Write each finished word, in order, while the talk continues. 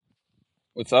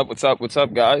What's up? What's up? What's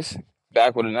up, guys?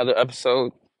 Back with another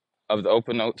episode of the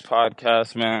Open Notes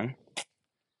podcast, man.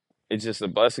 It's just a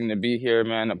blessing to be here,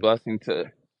 man. A blessing to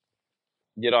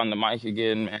get on the mic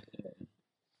again, man.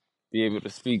 Be able to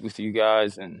speak with you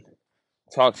guys and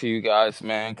talk to you guys,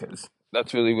 man, because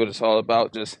that's really what it's all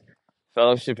about, just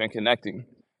fellowship and connecting.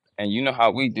 And you know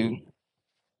how we do.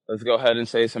 Let's go ahead and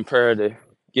say some prayer to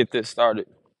get this started.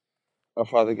 Our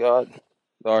Father God,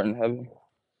 thou art in heaven,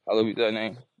 hallowed be thy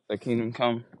name. Thy kingdom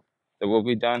come, thy will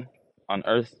be done on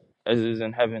earth as it is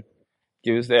in heaven.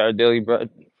 Give us our daily bread.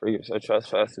 Forgive us our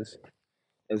trespasses,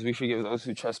 as we forgive those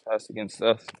who trespass against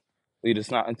us. Lead us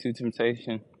not into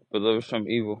temptation, but deliver us from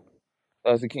evil.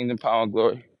 That's the kingdom, power, and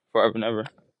glory, forever and ever.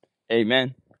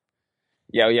 Amen.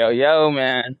 Yo, yo, yo,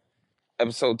 man.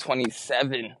 Episode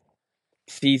 27,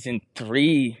 season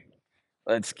 3.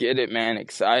 Let's get it, man.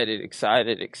 Excited,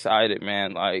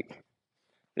 man. Like,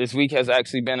 this week has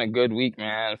actually been a good week,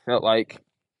 man. I felt like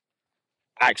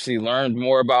I actually learned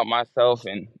more about myself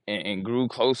and grew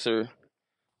closer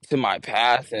to my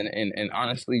path and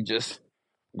honestly just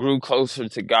grew closer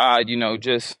to God,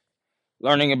 just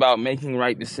learning about making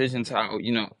right decisions, how,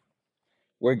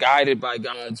 we're guided by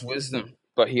God's wisdom,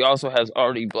 but He also has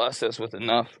already blessed us with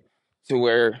enough to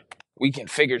where we can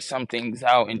figure some things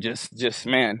out and just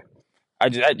man,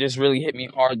 that just really hit me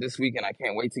hard this week, and I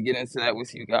can't wait to get into that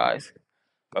with you guys.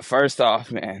 But first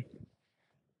off, man,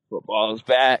 football's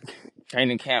back.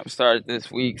 Training camp started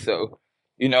this week, so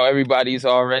everybody's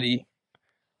already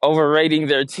overrating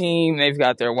their team. They've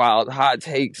got their wild hot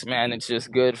takes, man. It's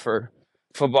just good for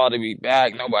football to be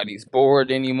back. Nobody's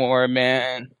bored anymore,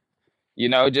 man.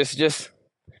 Just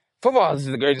football is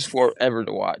the greatest sport ever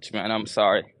to watch, man. I'm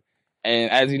sorry. And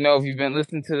as you know, if you've been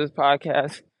listening to this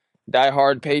podcast,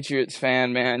 diehard Patriots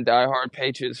fan, man. Diehard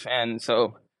Patriots fan.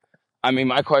 So, I mean,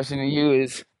 my question to you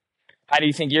is, how do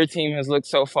you think your team has looked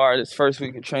so far this first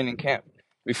week of training camp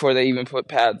before they even put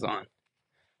pads on?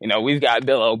 We've got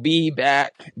Bill O.B.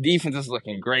 back. Defense is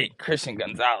looking great. Christian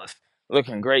Gonzalez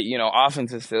looking great.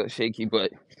 Offense is still shaky,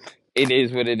 but it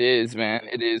is what it is, man.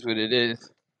 It is what it is.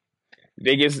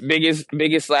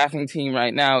 Biggest laughing team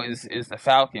right now is the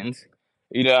Falcons.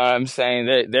 You know what I'm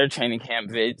saying? Their training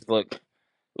camp vids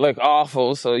look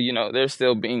awful. So they're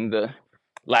still being the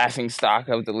laughing stock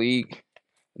of the league.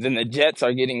 Then the Jets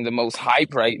are getting the most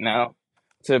hype right now,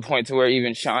 to the point to where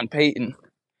even Sean Payton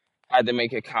had to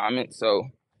make a comment. So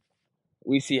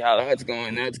we see how that's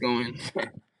going. That's going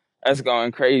that's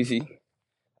going crazy.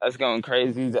 That's going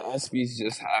crazy. The ESPYs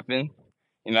just happened.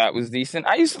 That was decent.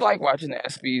 I used to like watching the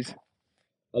ESPYs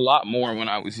a lot more when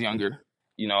I was younger.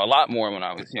 A lot more when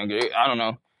I was younger. I don't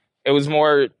know. It was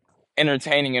more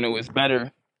entertaining and it was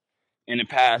better in the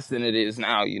past than it is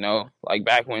now, Like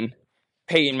back when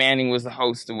Peyton Manning was the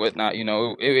host and whatnot,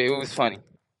 it was funny.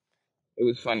 It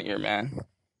was funnier, man.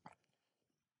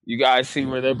 You guys see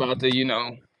where they're about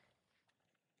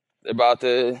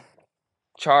to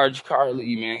charge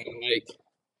Carly, man. Like,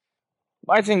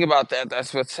 my thing about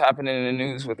that's what's happening in the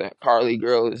news with that Carly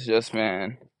girl is just,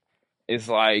 man, it's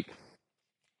like,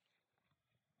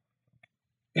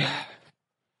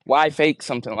 why fake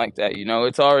something like that?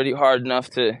 It's already hard enough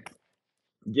to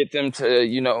get them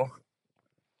to,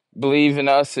 believe in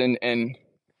us and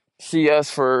see us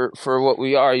for what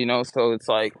we are, So it's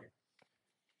like,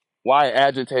 why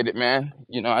agitate it, man?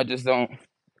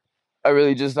 I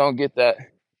really just don't get that.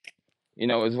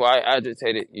 Is why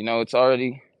agitate it? It's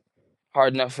already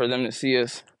hard enough for them to see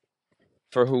us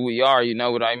for who we are, you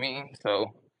know what I mean?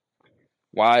 So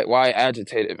why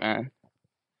agitate it, man?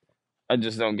 I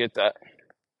just don't get that.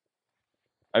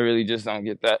 I really just don't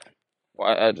get that.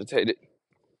 Why agitate it?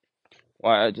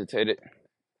 Why agitate it?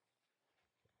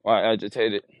 Why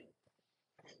agitate it?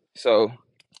 So,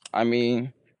 I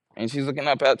mean, and she's looking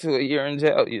up at to a year in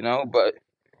jail, but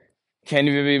can't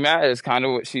even be mad. It's kind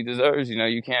of what she deserves,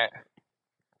 you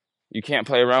can't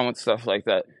play around with stuff like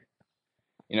that.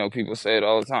 People say it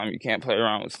all the time. You can't play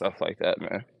around with stuff like that,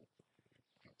 man.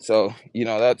 So,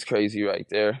 that's crazy right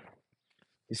there.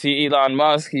 You see Elon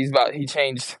Musk, he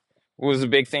changed, what was the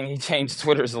big thing? He changed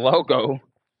Twitter's logo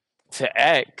to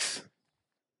X.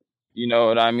 You know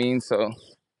what I mean? So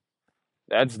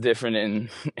that's different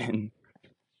and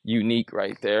unique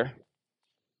right there.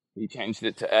 He changed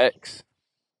it to X.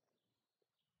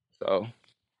 So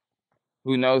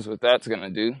who knows what that's gonna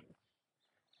do?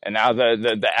 And now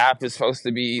the app is supposed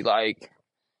to be like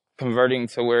converting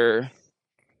to where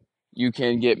you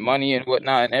can get money and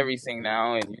whatnot and everything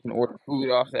now, and you can order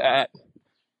food off the app.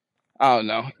 I don't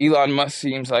know. Elon Musk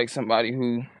seems like somebody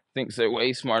who thinks they're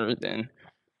way smarter than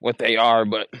what they are,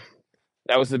 but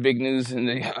that was the big news in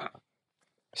the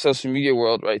social media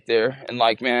world right there. And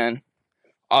like, man,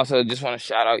 Also, just want to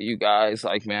shout out you guys.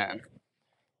 Like, man,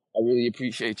 I really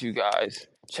appreciate you guys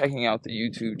checking out the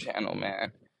YouTube channel,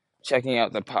 man. Checking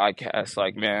out the podcast.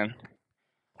 Like, man,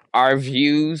 our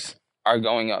views are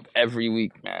going up every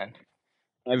week, man.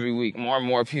 Every week, more and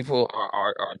more people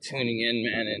are tuning in,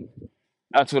 man. And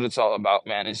that's what it's all about,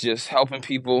 man. It's just helping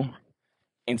people,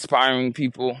 inspiring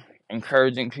people,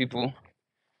 encouraging people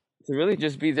to really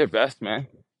just be their best, man.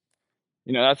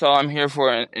 That's all I'm here for,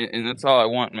 and that's all I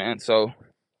want, man. So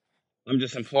I'm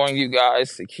just imploring you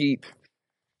guys to keep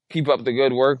up the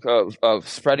good work of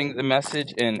spreading the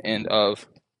message and of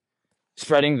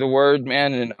spreading the word,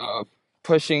 man, and of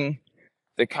pushing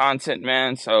the content,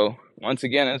 man. So once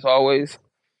again, as always,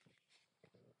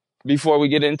 before we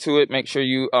get into it, make sure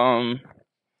you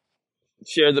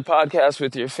share the podcast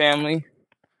with your family.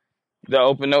 The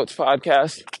Open Notes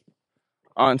podcast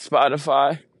on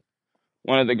Spotify,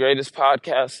 one of the greatest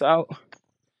podcasts out.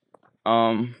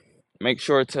 Make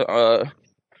sure to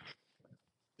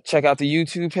check out the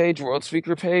YouTube page, World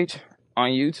Speaker page on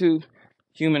YouTube,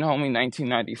 Human Homie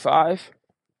 1995.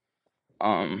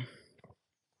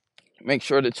 Make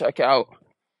sure to check out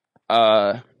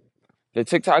the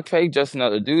TikTok page, just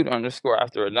another dude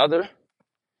 _after another.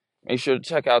 Make sure to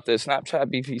check out the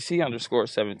Snapchat BPC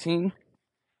 _17.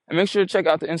 And make sure to check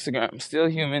out the Instagram, still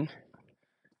human,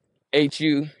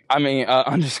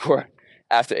 underscore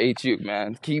after HU,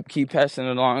 man. Keep passing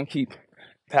it along, keep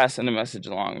passing the message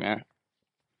along, man.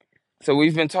 So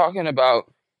we've been talking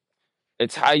about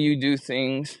it's how you do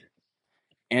things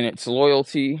and it's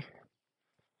loyalty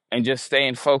and just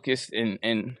staying focused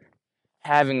and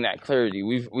having that clarity.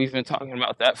 We've been talking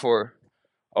about that for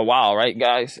a while, right,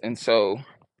 guys? And so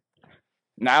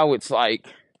now it's like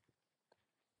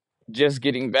just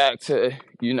getting back to,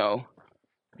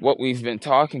 what we've been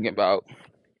talking about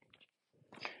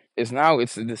is now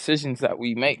it's the decisions that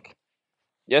we make.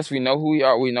 Yes, we know who we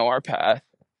are. We know our path.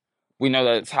 We know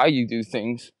that it's how you do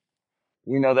things.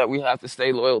 We know that we have to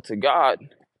stay loyal to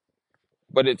God.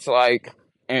 But it's like,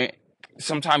 and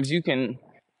sometimes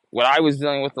what I was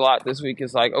dealing with a lot this week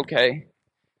is like, okay,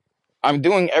 I'm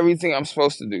doing everything I'm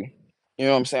supposed to do. You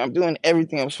know what I'm saying? I'm doing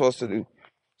everything I'm supposed to do.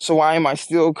 So why am I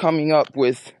still coming up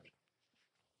with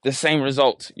the same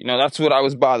results? That's what I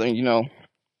was bothering,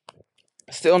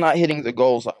 still not hitting the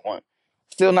goals I want,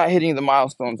 still not hitting the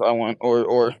milestones I want,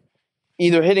 or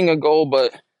either hitting a goal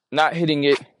but not hitting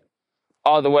it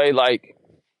all the way like,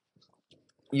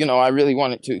 I really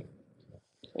want it to.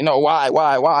 Why?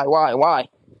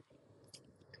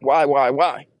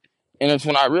 And it's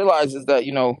when I realize is that,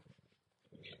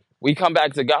 we come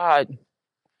back to God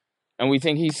and we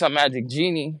think he's some magic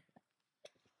genie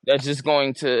that's just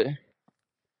going to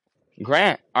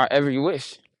grant our every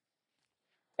wish.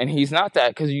 And he's not that,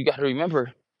 because you got to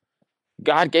remember,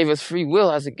 God gave us free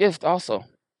will as a gift also.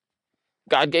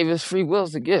 God gave us free will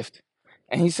as a gift.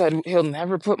 And he said he'll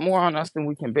never put more on us than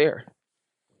we can bear.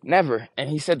 Never. And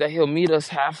he said that he'll meet us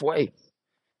halfway.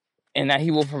 And that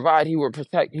he will provide, he will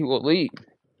protect, he will lead.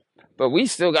 But we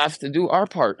still got to do our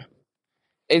part.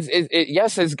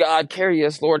 Yes, it's God, carry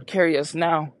us, Lord, carry us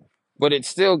now. But it's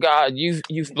still God,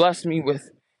 you've blessed me with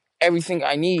everything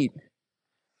I need.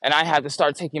 And I have to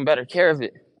start taking better care of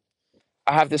it.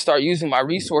 I have to start using my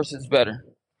resources better.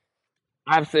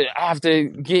 I have to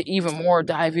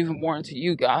dive even more into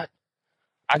you, God.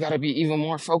 I got to be even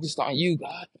more focused on you,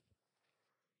 God.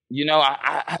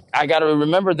 I got to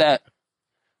remember that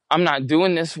I'm not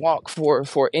doing this walk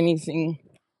for anything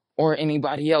or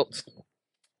anybody else.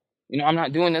 I'm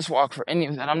not doing this walk for any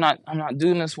of that. I'm not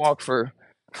doing this walk for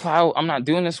clout. I'm not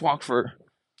doing this walk for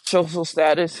social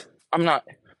status. I'm not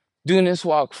doing this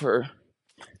walk for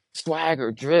swag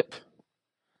or drip.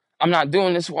 I'm not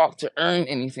doing this walk to earn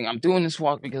anything. I'm doing this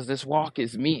walk because this walk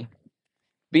is me.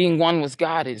 Being one with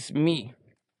God is me.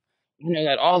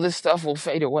 That all this stuff will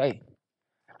fade away.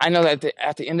 I know that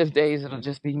at the end of days, it'll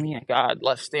just be me and God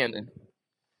left standing.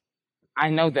 I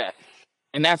know that.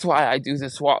 And that's why I do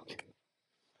this walk.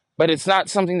 But it's not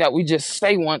something that we just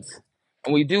say once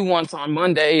and we do once on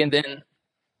Monday and then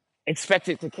expect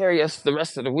it to carry us the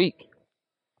rest of the week.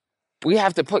 We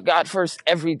have to put God first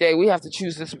every day. We have to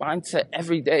choose this mindset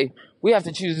every day. We have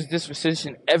to choose this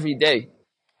disposition every day.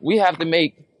 We have to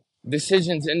make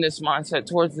decisions in this mindset,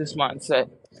 towards this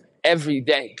mindset, every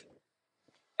day.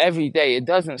 Every day. It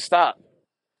doesn't stop.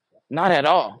 Not at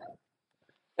all.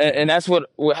 And that's what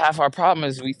half our problem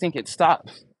is. We think it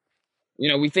stops.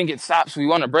 We think it stops. We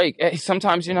want a break. Hey,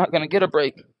 sometimes you're not going to get a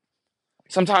break.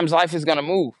 Sometimes life is going to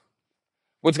move.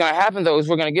 What's going to happen, though, is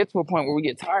we're going to get to a point where we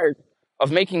get tired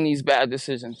of making these bad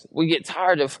decisions. We get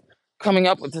tired of coming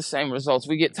up with the same results.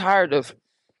 We get tired of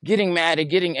getting mad and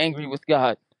getting angry with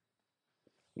God.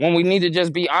 when we need to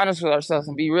just be honest with ourselves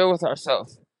and be real with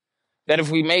ourselves. That if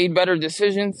we made better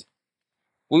decisions,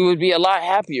 we would be a lot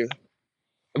happier.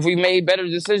 If we made better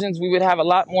decisions, we would have a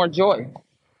lot more joy.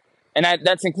 And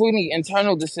that's including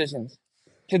internal decisions.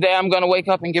 Today I'm going to wake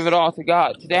up and give it all to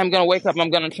God. Today I'm going to wake up and I'm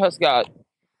going to trust God.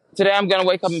 Today I'm going to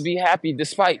wake up and be happy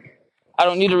despite I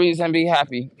don't need a reason to be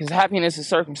happy because happiness is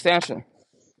circumstantial.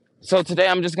 So today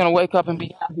I'm just going to wake up and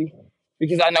be happy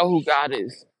because I know who God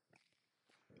is.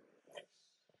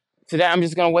 Today I'm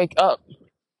just going to wake up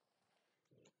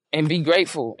and be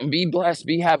grateful and be blessed,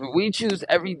 be happy. We choose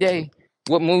every day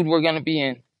what mood we're going to be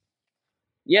in.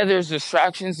 Yeah, there's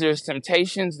distractions, there's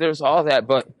temptations, there's all that,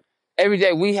 but every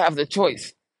day we have the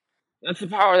choice. That's the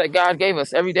power that God gave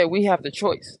us. Every day we have the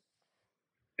choice.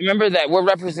 Remember that we're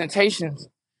representations,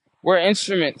 we're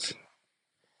instruments,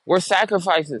 we're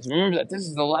sacrifices. Remember that this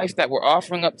is the life that we're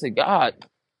offering up to God.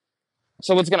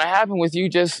 So what's going to happen with you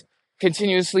just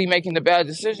continuously making the bad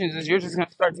decisions is you're just going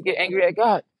to start to get angry at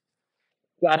God.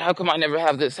 God, how come I never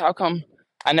have this? How come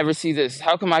I never see this?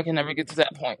 How come I can never get to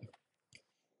that point?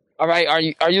 All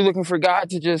right, are you looking for God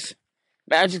to just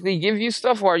magically give you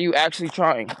stuff, or are you actually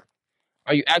trying?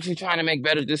 Are you actually trying to make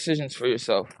better decisions for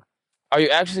yourself? Are you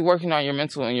actually working on your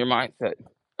mental and your mindset?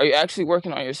 Are you actually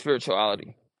working on your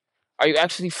spirituality? Are you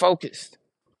actually focused?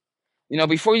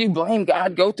 Before you blame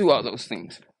God, go through all those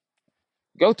things.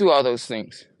 Go through all those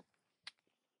things.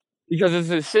 Because it's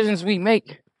the decisions we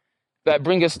make that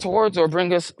bring us towards or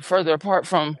bring us further apart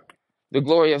from the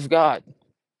glory of God.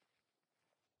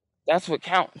 That's what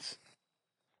counts.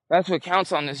 That's what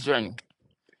counts on this journey.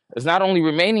 It's not only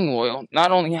remaining loyal,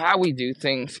 not only how we do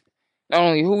things, not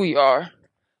only who we are,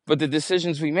 but the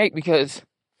decisions we make, because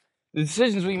the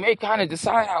decisions we make kind of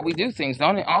decide how we do things,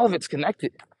 don't it? All of it's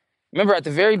connected. Remember, at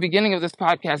the very beginning of this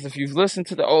podcast, if you've listened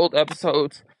to the old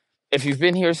episodes, if you've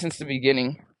been here since the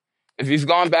beginning, if you've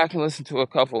gone back and listened to a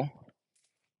couple,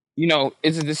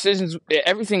 it's the decisions,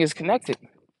 everything is connected.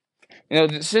 The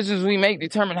decisions we make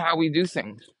determine how we do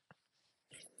things.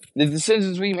 The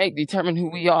decisions we make determine who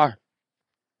we are.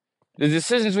 The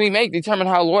decisions we make determine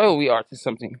how loyal we are to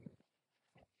something.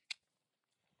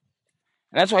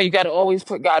 And that's why you got to always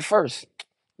put God first.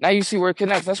 Now you see where it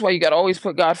connects. That's why you got to always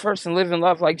put God first and live in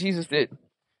love like Jesus did.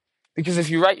 Because if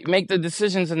you make the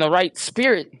decisions in the right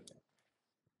spirit,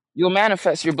 you'll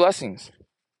manifest your blessings.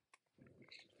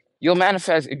 You'll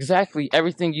manifest exactly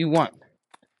everything you want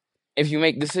if you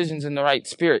make decisions in the right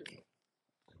spirit.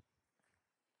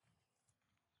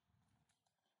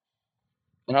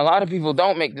 And a lot of people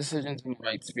don't make decisions in the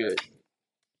right spirit.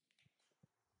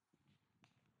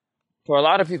 For a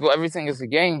lot of people, everything is a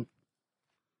game.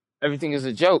 Everything is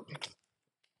a joke.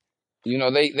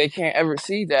 They can't ever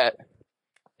see that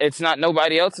it's not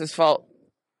nobody else's fault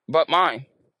but mine.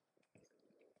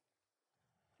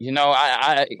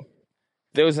 I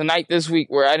there was a night this week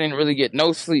where I didn't really get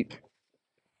no sleep.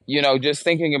 Just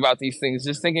thinking about these things,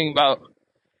 just thinking about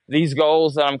these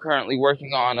goals that I'm currently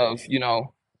working on of,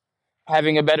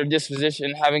 having a better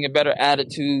disposition, having a better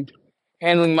attitude,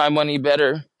 handling my money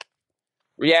better,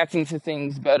 reacting to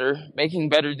things better, making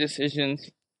better decisions,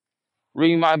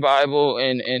 reading my Bible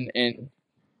and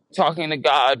talking to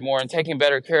God more and taking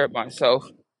better care of myself.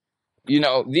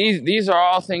 These are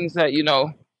all things that,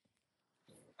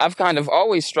 I've kind of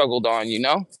always struggled on,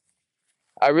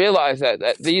 I realize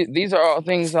that these are all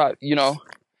things that,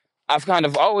 I've kind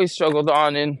of always struggled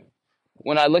on. And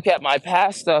when I look at my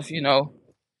past stuff,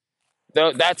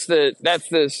 that's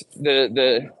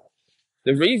the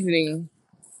reasoning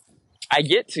I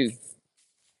get to.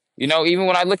 Even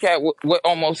when I look at what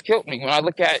almost killed me, when I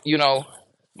look at,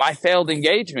 my failed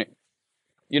engagement,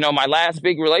 my last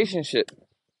big relationship,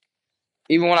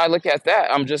 even when I look at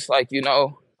that, I'm just like,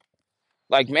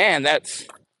 man,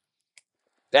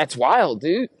 that's wild,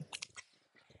 dude.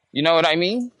 You know what I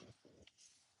mean?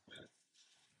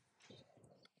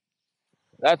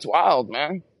 That's wild,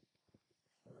 man.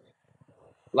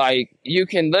 Like, you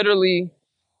can literally,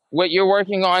 what you're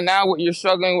working on now, what you're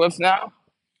struggling with now,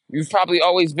 you've probably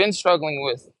always been struggling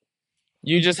with.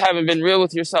 You just haven't been real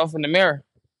with yourself in the mirror.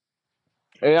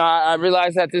 And I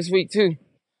realized that this week too.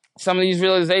 Some of these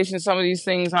realizations, some of these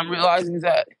things I'm realizing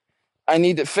that I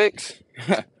need to fix.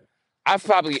 I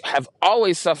probably have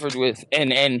always suffered with.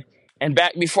 And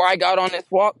back before I got on this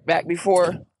walk, back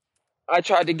before I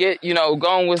tried to get,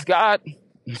 going with God,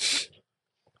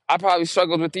 I probably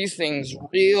struggled with these things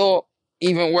real,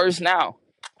 even worse now.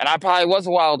 And I probably was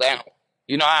a wild animal.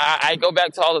 I go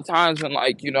back to all the times when,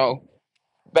 like,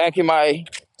 back in my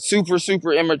super,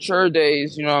 super immature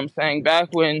days, you know what I'm saying? Back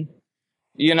when,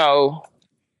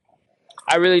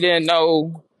 I really didn't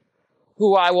know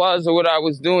who I was or what I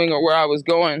was doing or where I was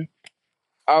going.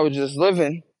 I was just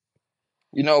living.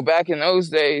 Back in those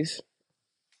days,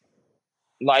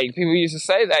 like people used to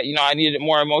say that, I needed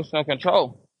more emotional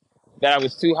control. That I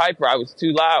was too hyper, I was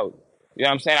too loud. You know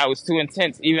what I'm saying? I was too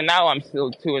intense. Even now I'm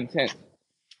still too intense.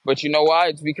 But you know why?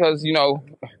 It's because,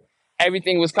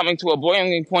 everything was coming to a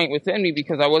boiling point within me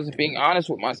because I wasn't being honest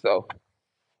with myself.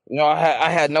 I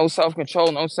had no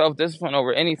self-control, no self-discipline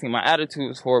over anything. My attitude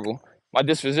was horrible. My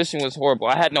disposition was horrible.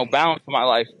 I had no balance in my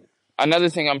life. Another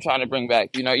thing I'm trying to bring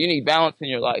back, you need balance in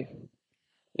your life.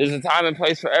 There's a time and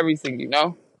place for everything.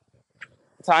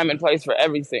 Time and place for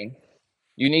everything.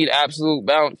 You need absolute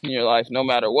balance in your life no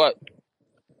matter what.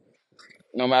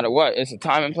 No matter what. It's a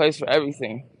time and place for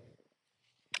everything.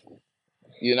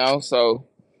 So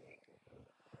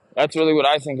that's really what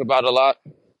I think about a lot.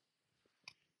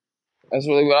 That's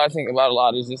really what I think about a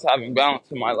lot is just having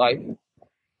balance in my life.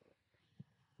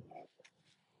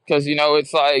 Because,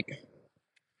 it's like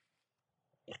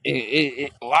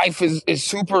life is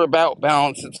super about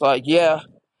balance. It's like, yeah,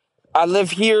 I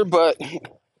live here, but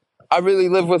I really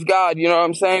live with God. You know what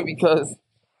I'm saying? Because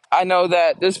I know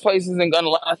that this place isn't going to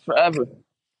last forever.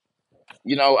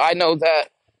 I know that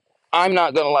I'm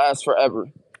not going to last forever.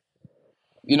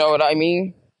 You know what I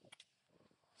mean?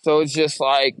 So it's just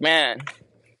like, man,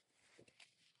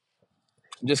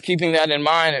 just keeping that in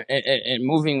mind and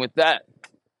moving with that.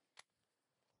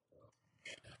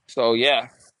 So, yeah,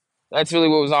 that's really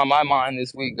what was on my mind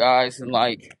this week, guys. And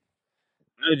like,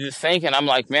 I was just thinking, I'm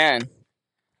like, man,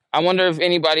 I wonder if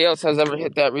anybody else has ever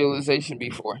hit that realization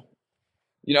before.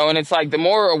 And it's like the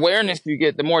more awareness you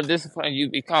get, the more disciplined you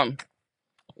become.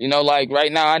 Like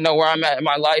right now, I know where I'm at in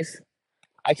my life.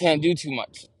 I can't do too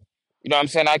much. You know what I'm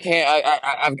saying? I can't,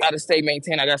 I've got to stay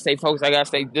maintained. I got to stay focused. I got to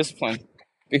stay disciplined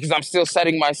because I'm still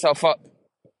setting myself up.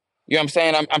 You know what I'm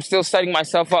saying? I'm still setting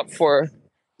myself up for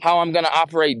how I'm going to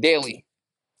operate daily.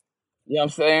 You know what I'm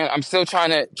saying? I'm still trying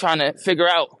to figure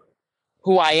out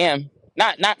who I am.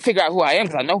 Not figure out who I am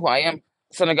because I know who I am,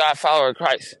 son of God, follower of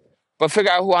Christ. But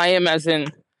figure out who I am as in,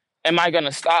 am I going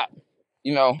to stop?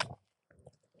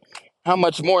 How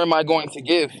much more am I going to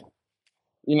give?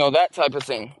 That type of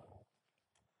thing.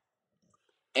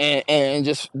 And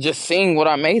just seeing what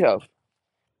I'm made of.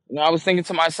 I was thinking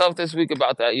to myself this week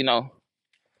about that.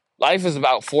 Life is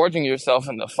about forging yourself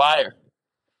in the fire.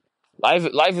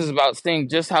 Life is about seeing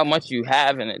just how much you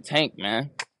have in a tank, man.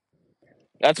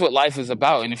 That's what life is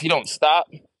about. And if you don't stop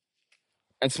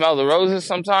and smell the roses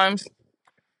sometimes,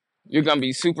 you're going to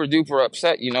be super duper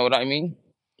upset. You know what I mean?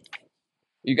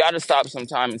 You got to stop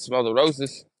sometime and smell the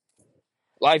roses.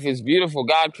 Life is beautiful.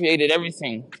 God created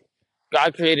everything.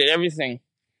 God created everything.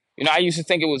 I used to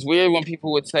think it was weird when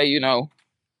people would say,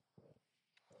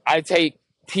 I take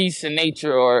peace in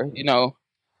nature, or,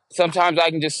 sometimes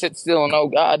I can just sit still and know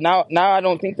God. Now I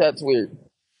don't think that's weird.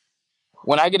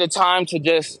 When I get a time to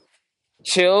just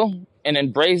chill and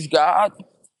embrace God,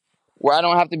 where I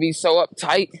don't have to be so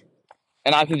uptight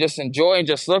and I can just enjoy and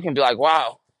just look and be like,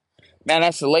 wow, man,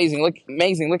 that's amazing.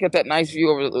 Look at that nice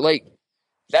view over the lake.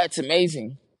 That's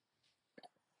amazing.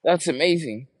 That's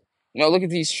amazing. Look at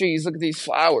these trees. Look at these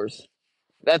flowers.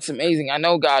 That's amazing. I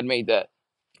know God made that.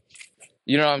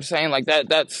 You know what I'm saying? Like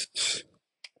that's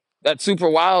super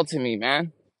wild to me,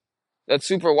 man. That's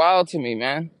super wild to me,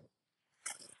 man.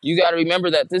 You got to remember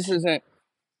that this isn't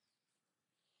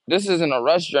a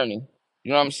rush journey.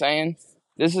 You know what I'm saying?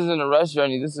 This isn't a rush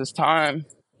journey. This is time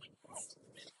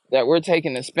that we're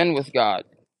taking to spend with God.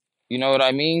 You know what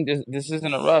I mean? This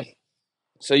isn't a rush.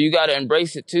 So you got to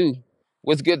embrace it too.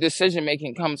 With good decision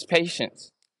making comes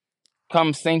patience,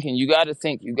 comes thinking. You got to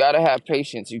think. You got to have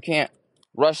patience. You can't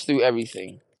rush through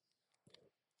everything.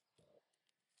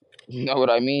 You know what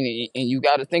I mean? And you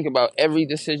got to think about every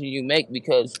decision you make,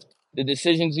 because the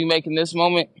decisions you make in this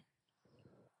moment,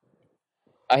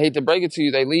 I hate to break it to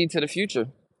you, they lead to the future.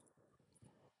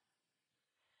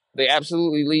 They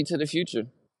absolutely lead to the future.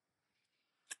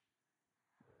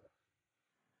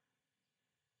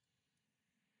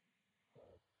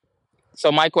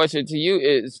 So my question to you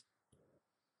is,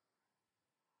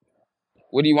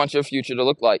 what do you want your future to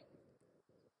look like?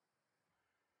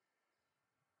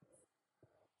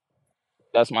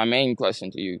 That's my main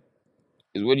question to you,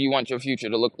 is what do you want your future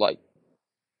to look like?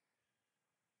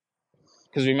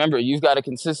 Because remember, you've got to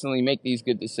consistently make these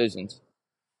good decisions.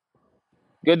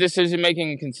 Good decision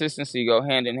making and consistency go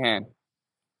hand in hand.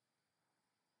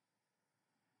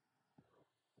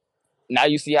 Now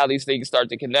you see how these things start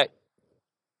to connect.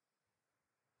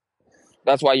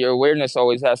 That's why your awareness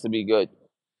always has to be good.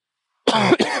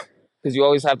 Because you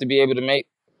always have to be able to make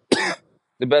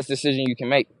the best decision you can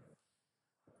make.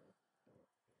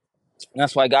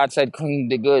 That's why God said, clean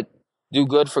the good. Do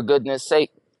good for goodness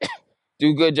sake.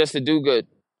 Do good just to do good.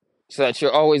 so that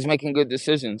you're always making good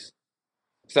decisions.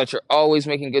 So that you're always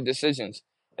making good decisions.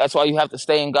 That's why you have to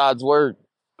stay in God's word,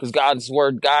 because God's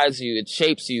word guides you, it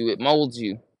shapes you, it molds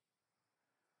you.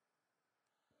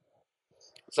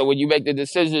 So when you make the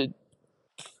decision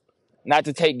not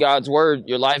to take God's word,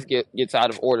 your life gets out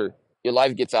of order. Your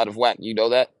life gets out of whack. You know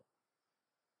that?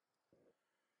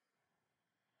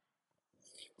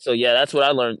 So yeah, that's what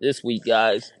I learned this week,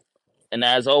 guys. And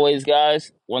as always,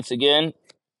 guys, once again,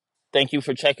 thank you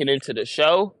for checking into the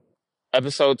show.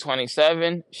 Episode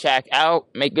 27. Shack out.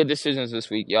 Make good decisions this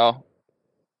week, y'all.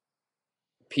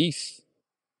 Peace.